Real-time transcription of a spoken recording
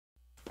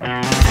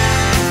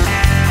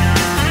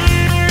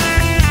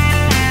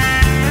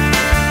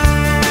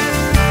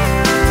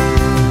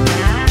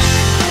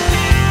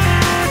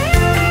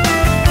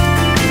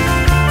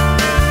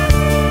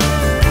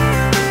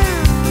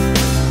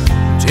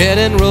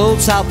heading road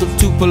south of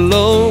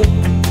Tupelo,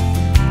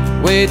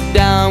 way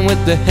down with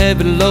the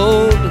heavy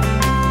load.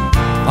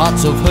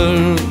 Thoughts of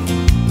her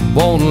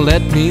won't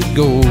let me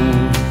go.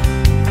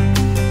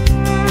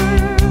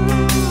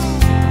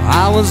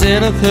 I was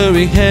in a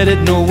hurry,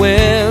 headed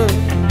nowhere.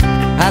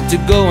 Had to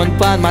go and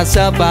find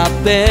myself out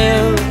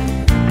there.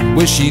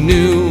 Wish she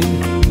knew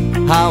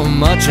how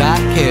much I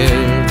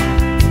cared.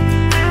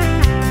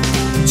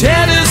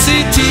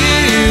 Tennessee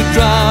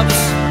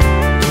teardrops,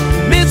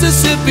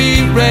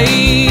 Mississippi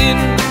rain.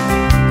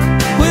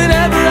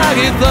 Whenever I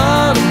hear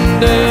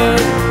thunder,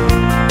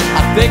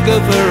 I think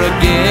of her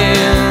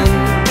again.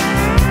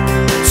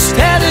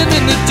 Standing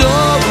in the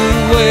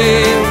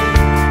doorway,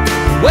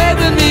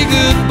 waving me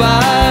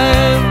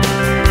goodbye.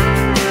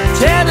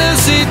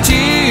 Tennessee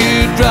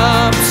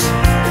teardrops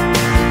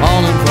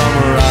falling from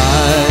her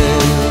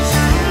eyes.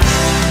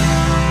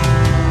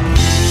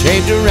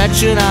 Changed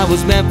direction, I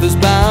was Memphis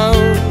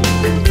bound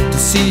to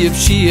see if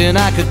she and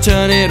I could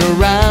turn it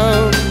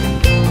around.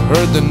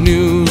 Heard the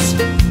news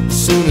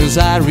as soon as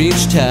I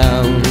reached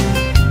town.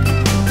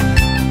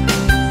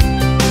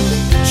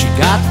 She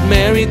got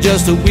married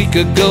just a week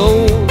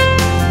ago,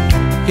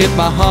 hit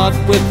my heart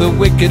with a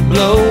wicked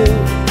blow.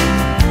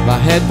 My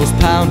head was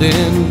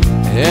pounding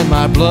and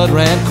my blood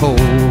ran cold.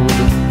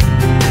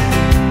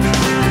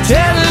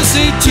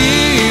 Tennessee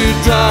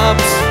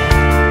teardrops,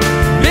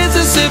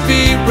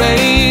 Mississippi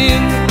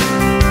rain.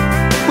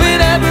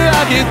 Whenever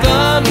I hear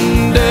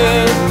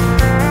thunder,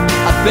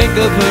 I think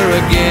of her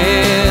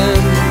again.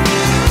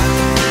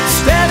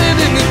 Standing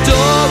in the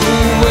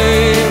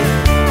doorway,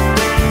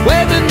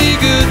 waving me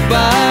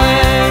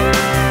goodbye.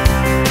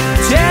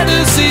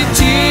 Tennessee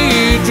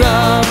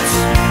teardrops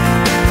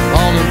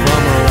falling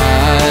from her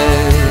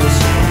eyes.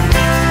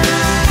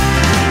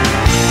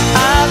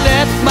 I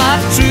let my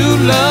true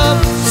love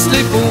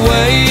slip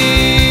away.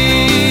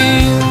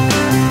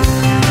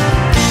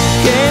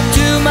 Came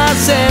to my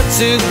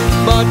senses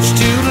much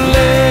too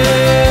late.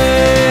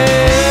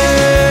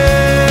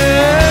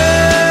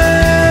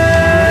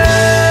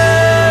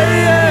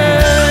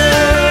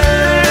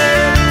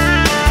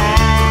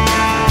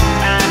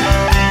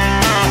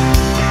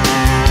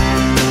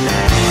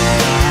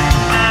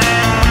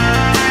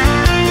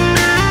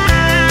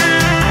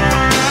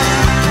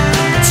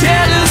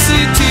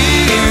 Tennessee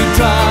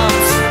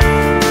teardrops,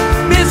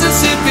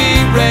 Mississippi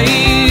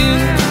rain.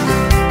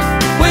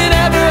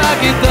 Whenever I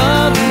get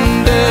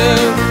thunder,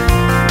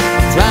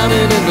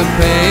 drowning in the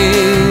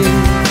pain.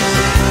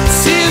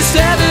 See you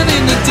standing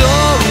in the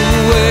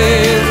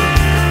doorway,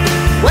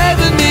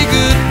 waving me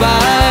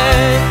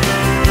goodbye.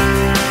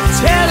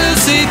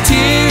 Tennessee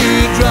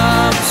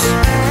teardrops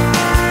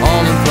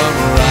falling from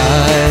her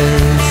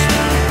eyes.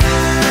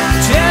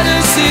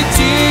 Tennessee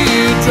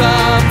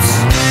teardrops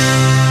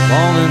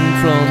falling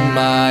from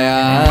my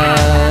eyes.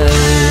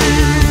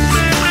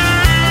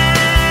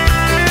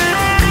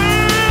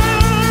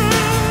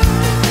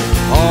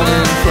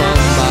 Falling from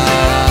my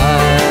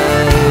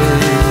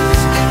eyes.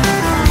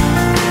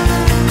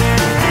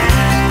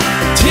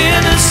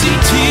 Tennessee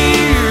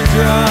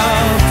teardrops.